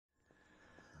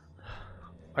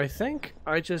I think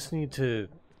I just need to...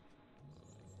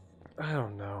 I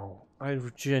don't know. I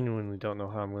genuinely don't know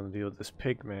how I'm going to deal with this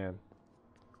pig man.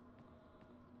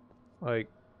 Like,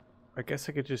 I guess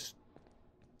I could just...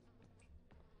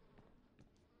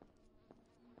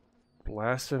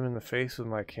 blast him in the face with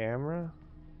my camera?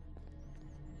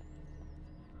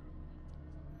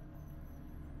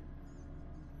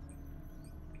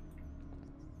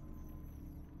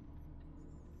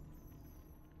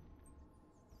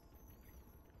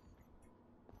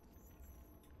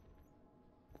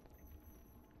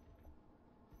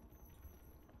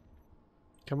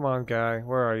 Come on, guy.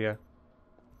 Where are you?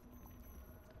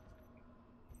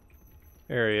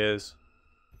 There he is.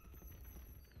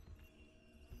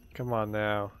 Come on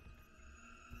now.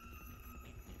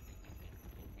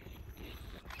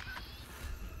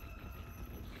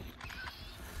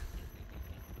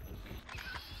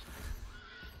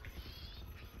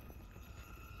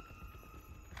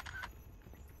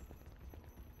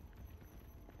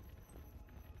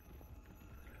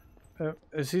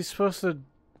 Is he supposed to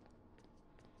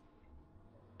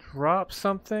drop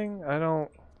something? I don't...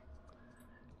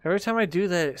 Every time I do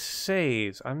that, it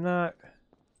saves. I'm not...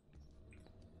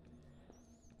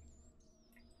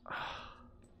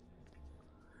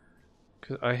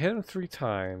 Cause I hit him 3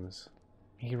 times.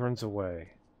 He runs away.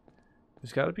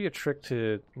 There's got to be a trick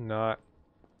to not...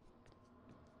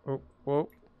 Oh, whoa.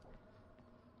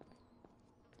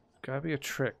 Gotta be a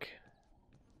trick.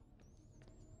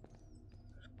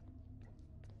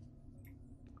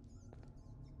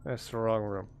 That's the wrong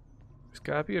room. There's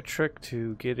gotta be a trick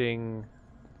to getting...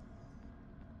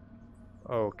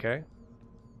 Okay.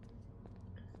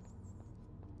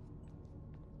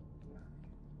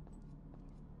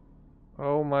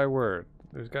 Oh my word.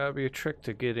 There's gotta be a trick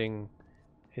to getting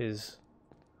his...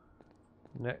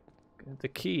 the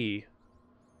key.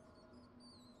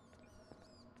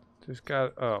 There's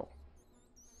got... Oh.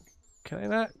 Can I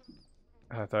not?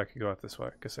 I thought I could go out this way.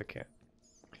 Guess I can't.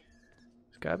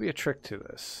 There's gotta be a trick to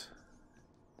this.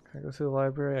 Can I go through the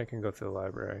library? I can go through the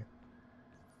library.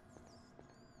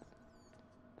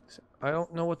 So I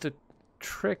don't know what the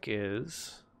trick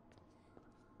is.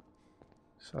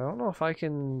 So I don't know if I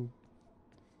can...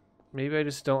 Maybe I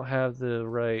just don't have the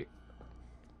right...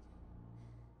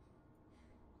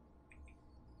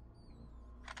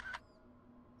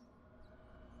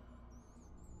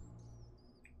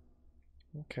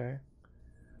 Okay.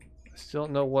 I still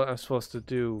don't know what I'm supposed to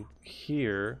do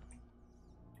here,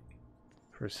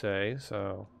 per se,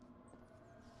 so...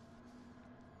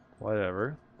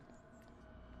 Whatever.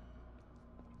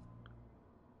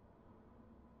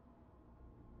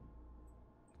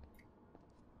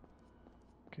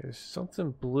 Okay, there's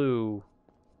something blue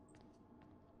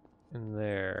in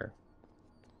there.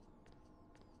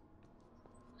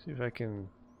 See if I can...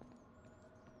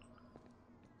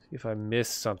 See if I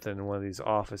missed something in one of these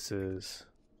offices.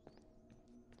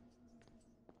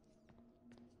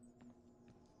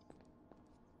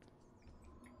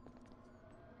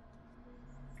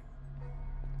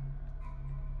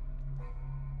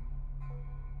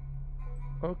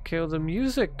 Okay, well the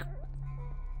music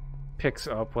picks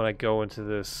up when I go into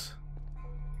this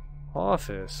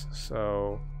office,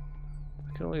 so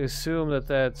I can only assume that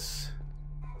that's...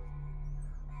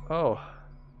 Oh.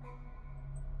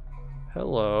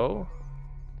 Hello.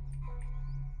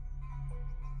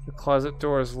 The closet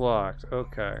door is locked.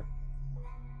 Okay.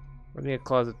 I need a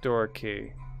closet door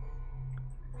key.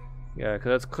 Yeah, because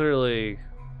that's clearly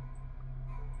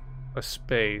a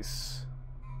space.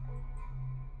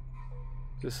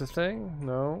 Is this a thing?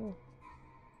 No.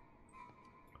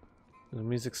 Does the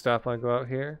music stop when I go out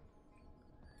here?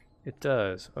 It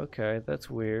does. Okay, that's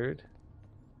weird.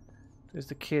 There's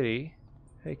the kitty.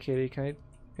 Hey kitty, can I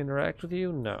interact with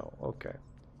you? No. Okay.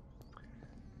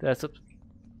 That's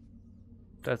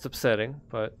upsetting,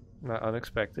 but not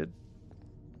unexpected.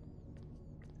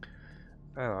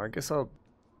 I don't know, I guess I'll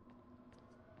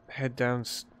head down,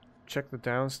 check the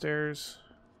downstairs.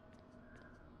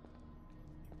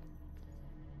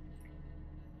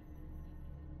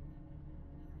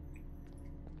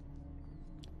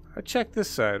 I checked this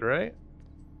side, right?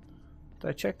 Did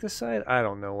I check this side? I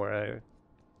don't know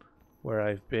where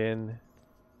I've been.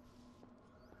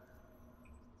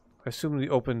 I assume the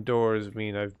open doors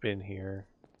mean I've been here.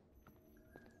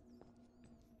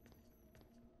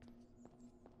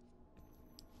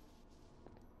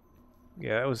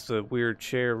 Yeah, that was the weird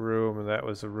chair room, and that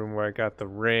was the room where I got the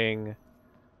ring.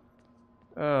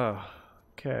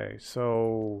 Okay,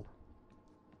 so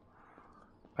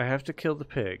I have to kill the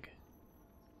pig.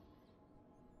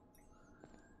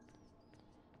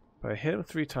 But I hit him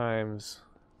 3 times,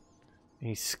 and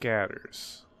he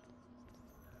scatters.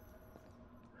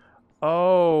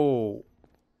 Oh,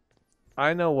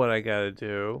 I know what I gotta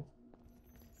do.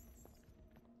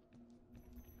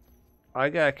 I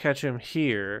gotta catch him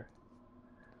here,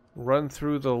 run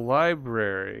through the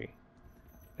library,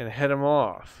 and head him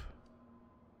off.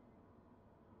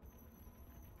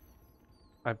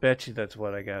 I bet you that's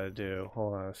what I gotta do.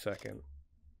 Hold on a second.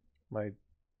 My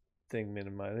thing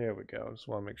minimized. There we go. Just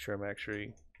want to make sure I'm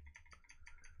actually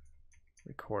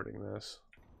recording this.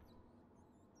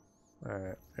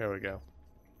 Alright, there we go.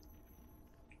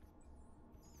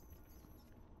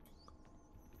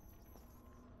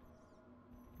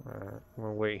 Alright, I'm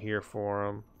gonna wait here for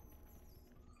him.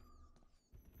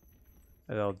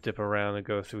 And I'll dip around and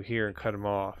go through here and cut him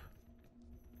off.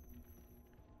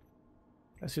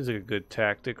 That seems like a good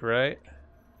tactic, right?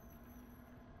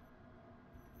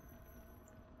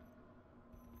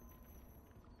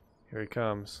 Here he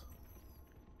comes.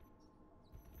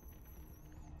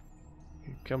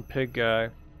 Here come pig guy.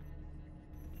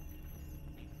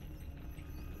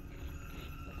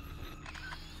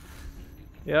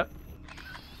 Yep.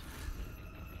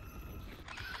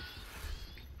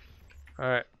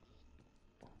 Alright.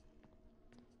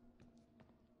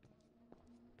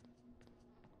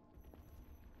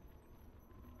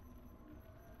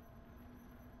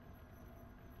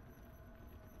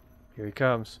 Here he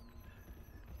comes.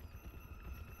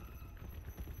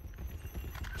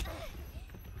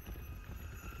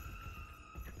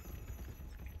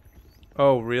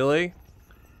 Oh, really?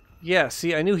 Yeah,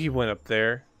 see, I knew he went up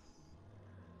there.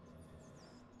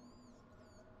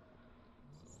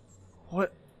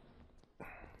 What?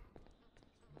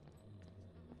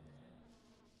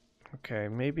 Okay,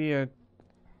 maybe a...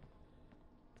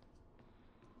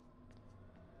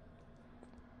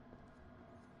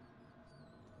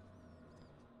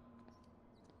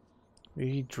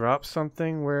 Maybe he dropped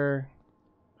something where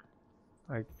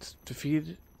I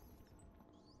defeated...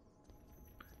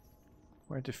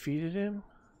 Where I defeated him?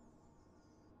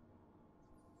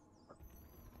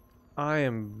 I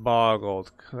am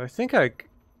boggled, because I think I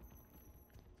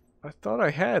thought I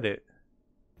had it.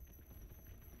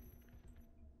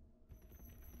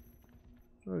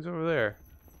 Oh, he's over there.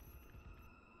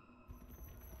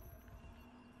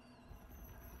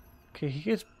 Okay, he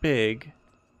gets big.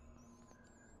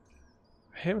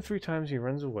 Hit him 3 times, he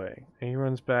runs away. And he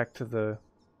runs back to the...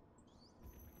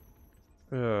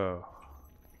 Ugh.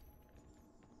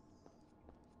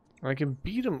 I can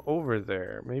beat him over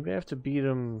there. Maybe I have to beat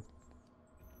him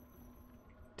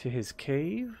to his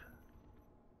cave?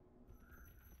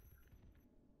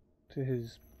 To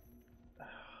his...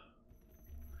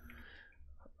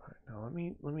 No,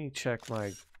 let me check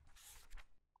my...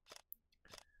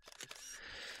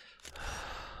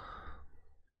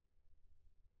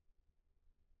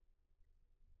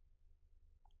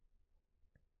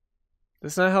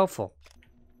 This is not helpful.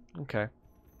 Okay.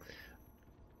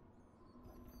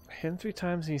 Hit him 3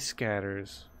 times and he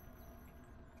scatters.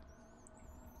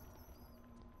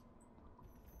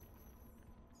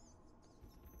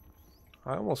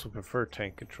 I almost would prefer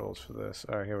tank controls for this.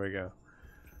 Alright, here we go.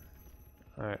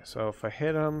 Alright, so if I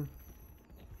hit him...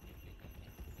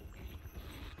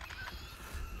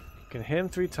 Can hit him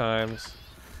 3 times.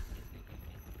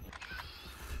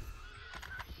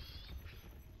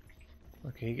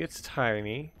 Okay, he gets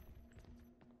tiny.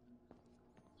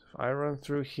 So if I run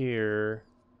through here...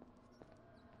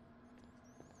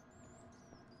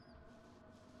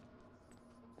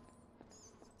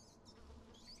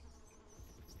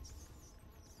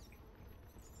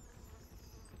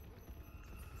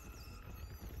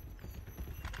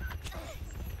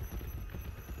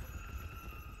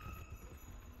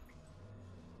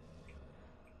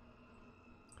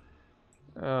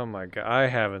 Oh my god, I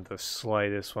haven't the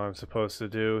slightest what I'm supposed to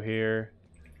do here.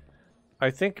 I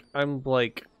think I'm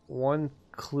like 1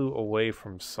 clue away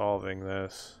from solving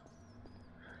this.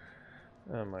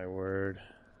 Oh my word.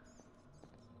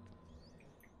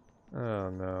 Oh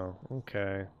no,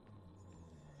 okay.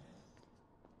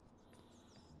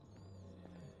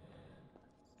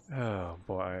 Oh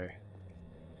boy.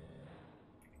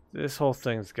 This whole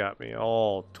thing's got me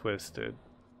all twisted.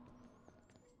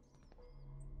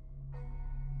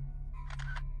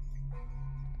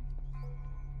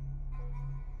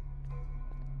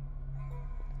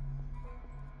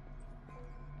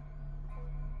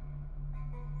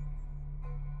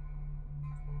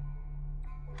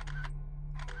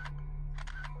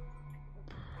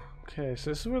 Okay, so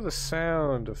this is where the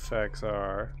sound effects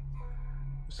are.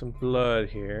 There's some blood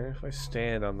here. If I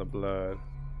stand on the blood.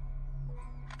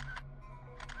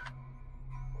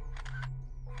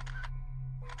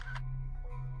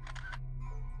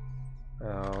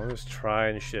 Oh, I'm just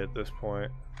trying shit at this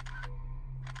point.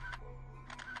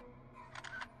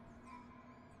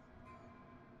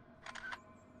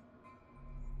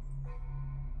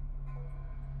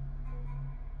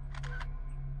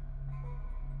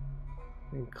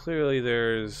 And clearly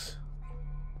there's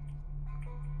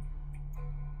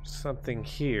something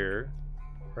here,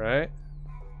 right?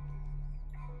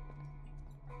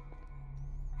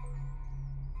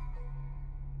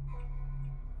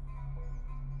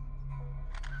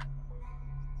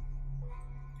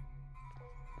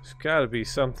 There's gotta be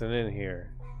something in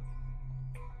here.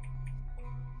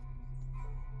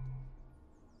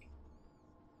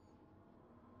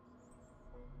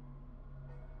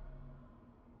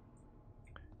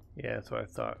 Yeah, that's what I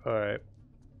thought. Alright.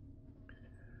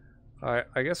 Alright,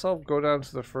 I guess I'll go down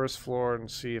to the first floor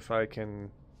and see if I can,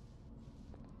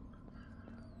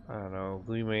 I don't know,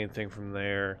 glean anything from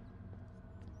there.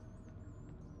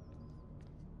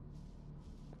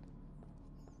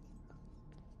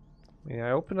 I mean,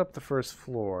 I opened up the first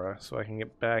floor so I can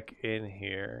get back in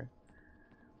here.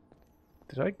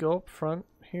 Did I go up front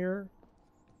here?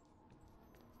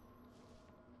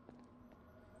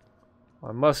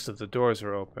 I must have. The doors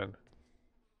are open.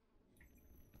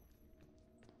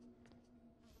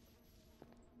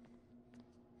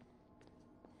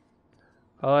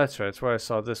 Oh, that's right. That's where I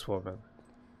saw this woman.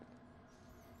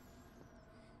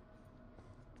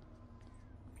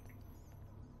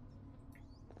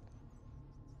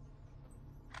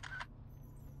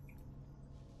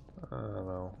 I don't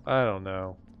know. I don't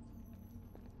know.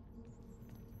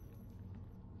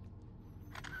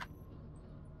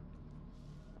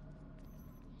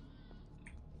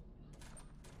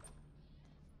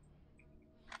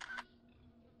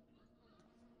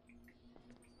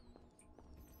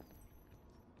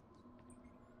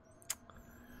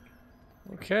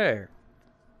 Okay.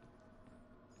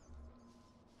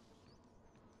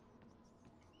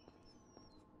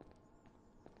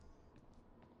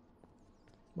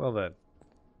 Well then.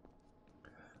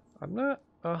 I'm not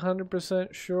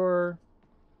 100% sure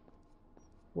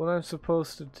what I'm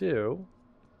supposed to do.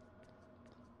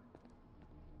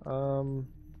 Oh.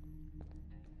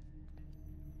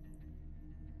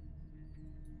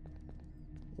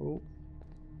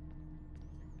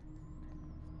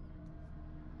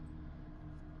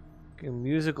 Okay,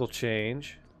 musical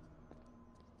change.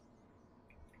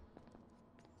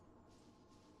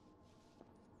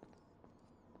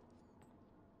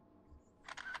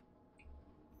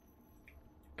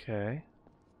 Okay.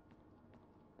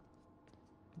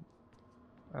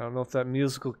 I don't know if that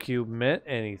musical cue meant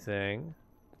anything.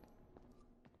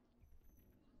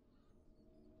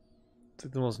 It's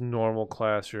like the most normal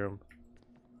classroom.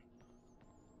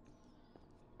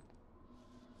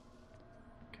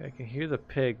 Okay, I can hear the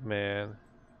pig man.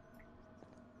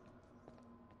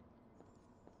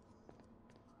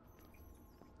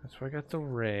 That's where I got the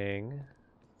ring.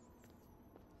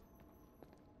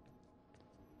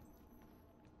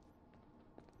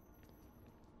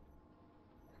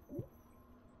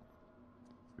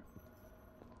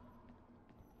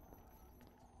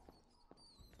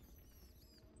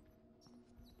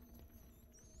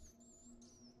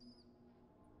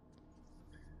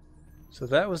 So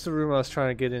that was the room I was trying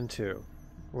to get into.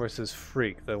 Where it says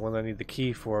freak, the one I need the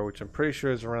key for, which I'm pretty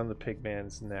sure is around the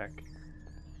pigman's neck.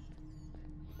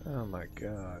 Oh my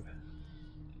god.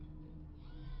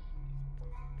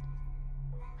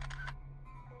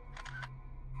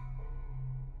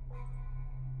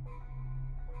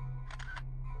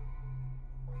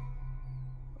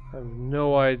 I have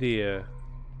no idea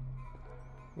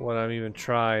what I'm even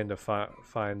trying to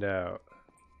find out.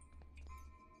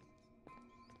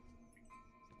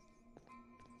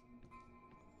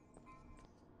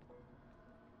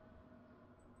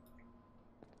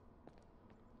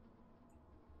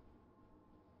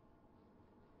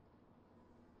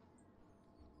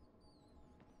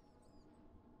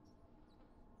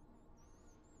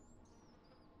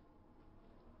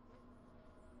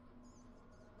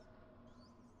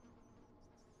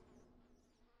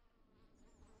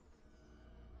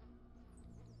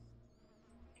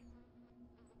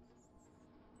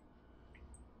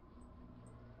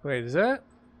 Wait, is that?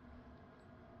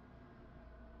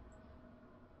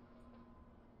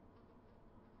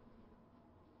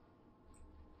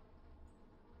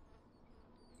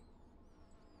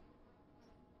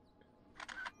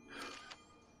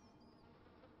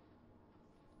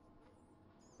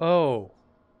 Oh.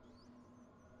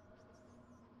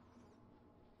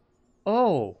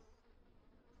 Oh.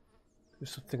 There's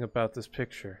something about this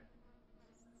picture.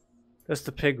 That's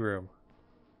the pig room.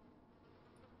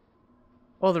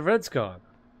 Oh, the red's gone.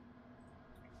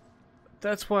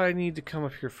 That's why I need to come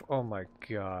up here. Oh my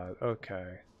god.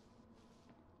 Okay.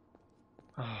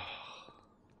 Oh.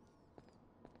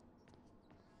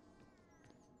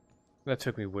 That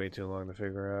took me way too long to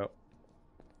figure out.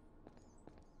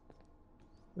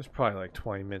 There's probably like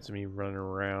 20 minutes of me running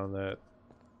around that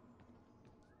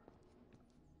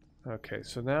Okay,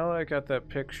 so now I got that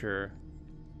picture.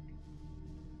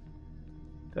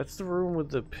 That's the room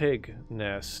with the pig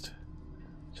nest.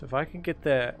 So if I can get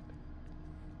that,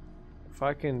 if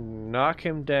I can knock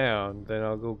him down, then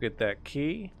I'll go get that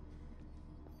key.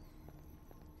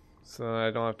 So then I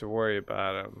don't have to worry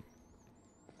about him.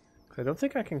 I don't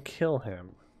think I can kill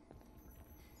him.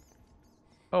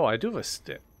 Oh, I do have a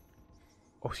stick.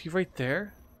 Oh, is he right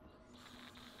there?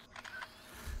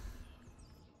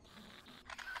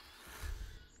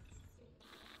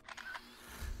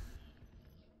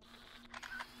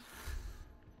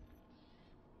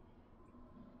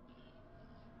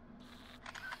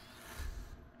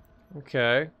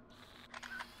 Okay.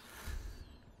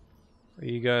 Are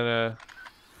you gonna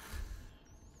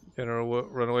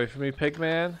run away from me,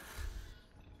 Pigman?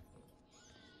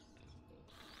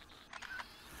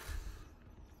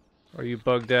 Or are you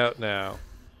bugged out now?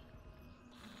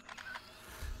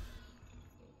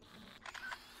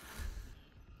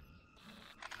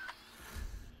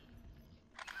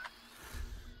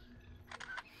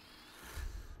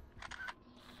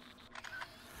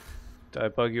 Did I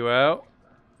bug you out?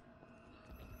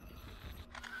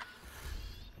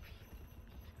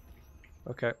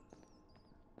 Okay.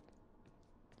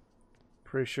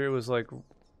 Pretty sure it was like...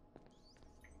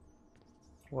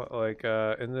 What, like,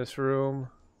 in this room?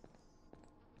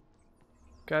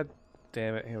 God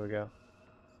damn it, here we go.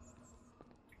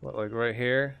 What, like right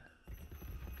here?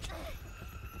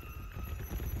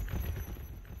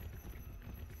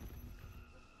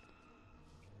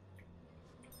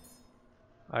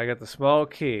 I got the small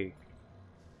key.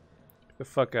 Get the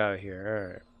fuck out of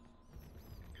here,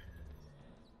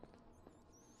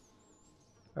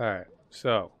 alright. Alright,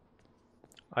 so.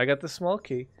 I got the small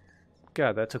key.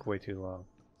 God, that took way too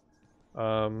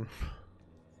long.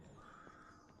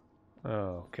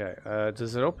 Oh, okay.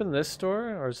 Does it open this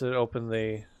door, or does it open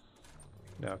the...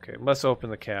 No, okay. It must open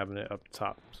the cabinet up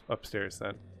top, upstairs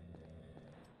then.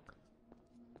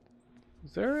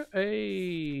 Is there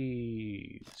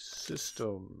a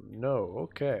system? No,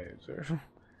 okay. Is there...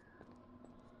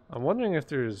 I'm wondering if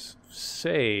there's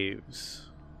saves.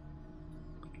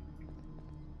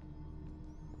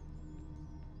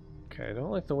 Okay, I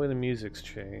don't like the way the music's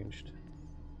changed.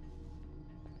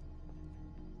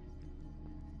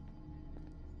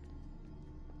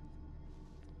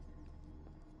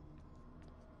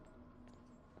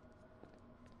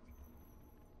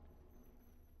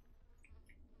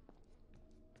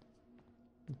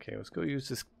 Okay, let's go use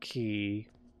this key.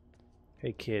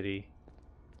 Hey, kitty.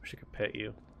 Wish I could pet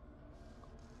you.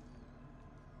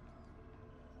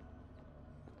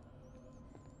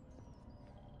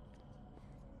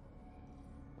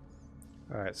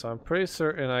 Alright, so I'm pretty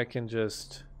certain I can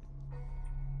just...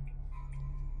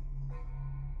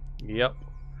 Yep.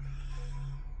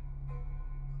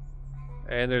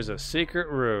 And there's a secret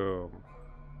room.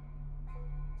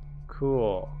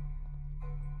 Cool.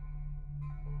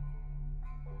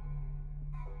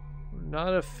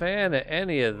 Not a fan of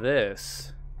any of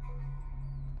this.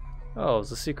 Oh,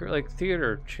 it's a secret, like,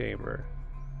 theater chamber.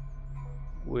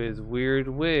 With weird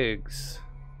wigs.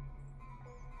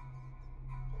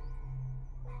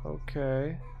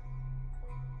 Okay.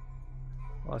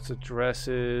 Lots of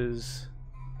dresses.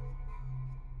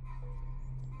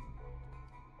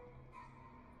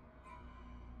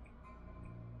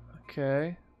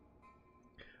 Okay.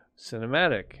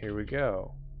 Cinematic. Here we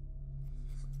go.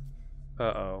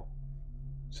 Uh-oh.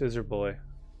 Scissor boy.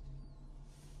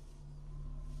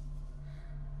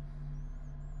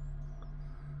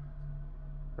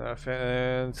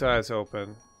 And eyes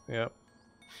open. Yep.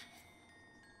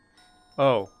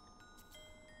 Oh.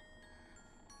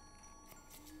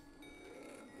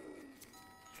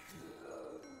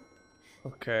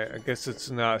 Okay, I guess it's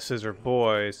not Scissor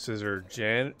Boy, it's Scissor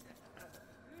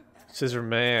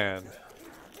Man.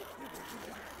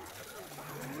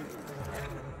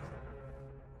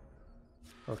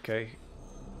 Okay.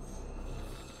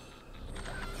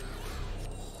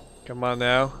 Come on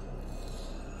now.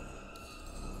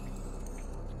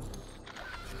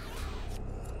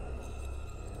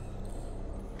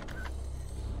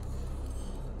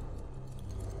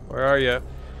 Where are you?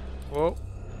 Whoa.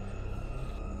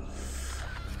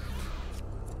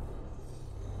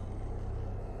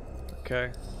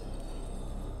 Okay.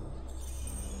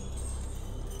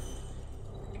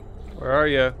 Where are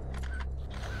you?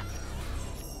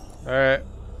 All right.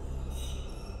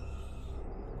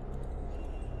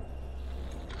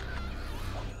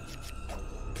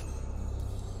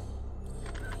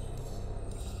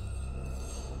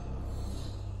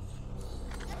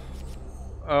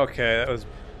 Okay, that was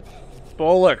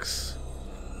bollocks.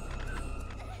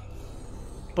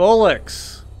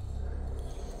 Bollocks.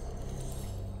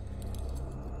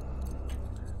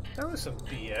 That was some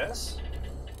BS.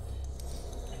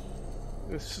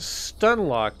 This stun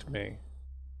locked me.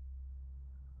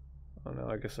 Oh no,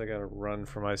 I guess I gotta run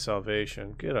for my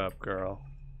salvation. Get up, girl.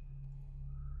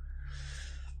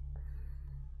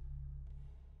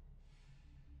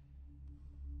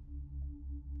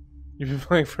 You've been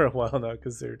playing for a while now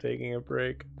because they're taking a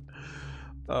break.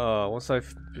 Once I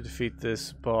defeat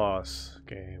this boss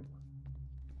game,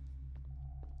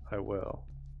 I will.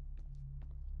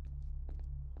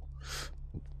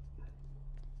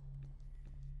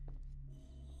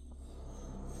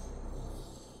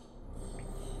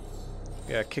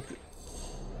 Yeah, kick.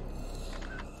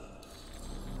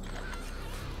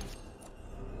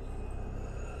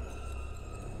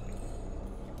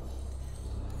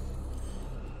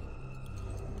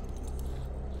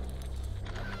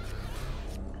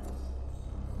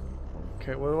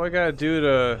 Okay, what do I gotta do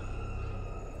to...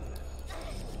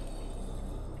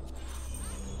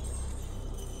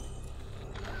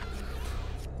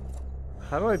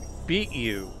 How do I beat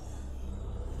you?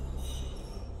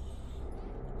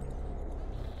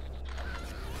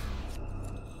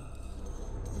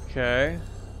 Okay.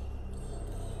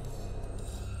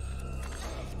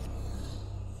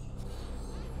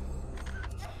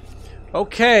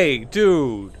 Okay,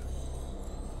 dude.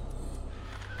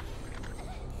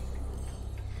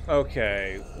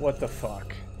 Okay, what the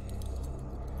fuck?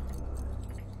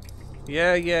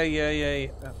 Yeah.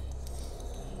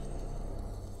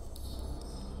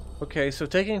 Okay, so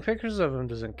taking pictures of him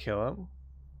doesn't kill him.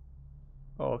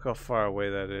 Oh, look how far away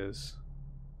that is.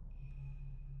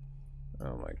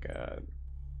 Oh my god.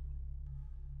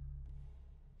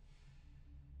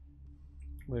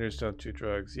 Winners don't do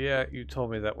drugs. Yeah, you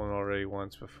told me that one already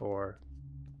once before.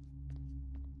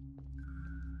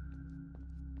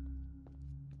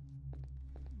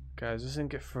 Guys, this thing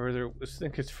gets further. This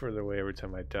thing gets further away every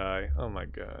time I die. Oh my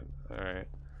god. Alright.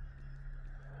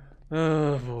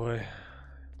 Oh boy.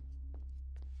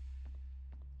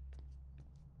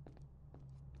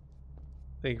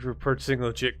 Thank you for purchasing a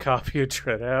legit copy of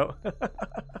Dreadout.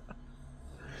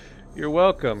 You're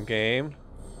welcome, game.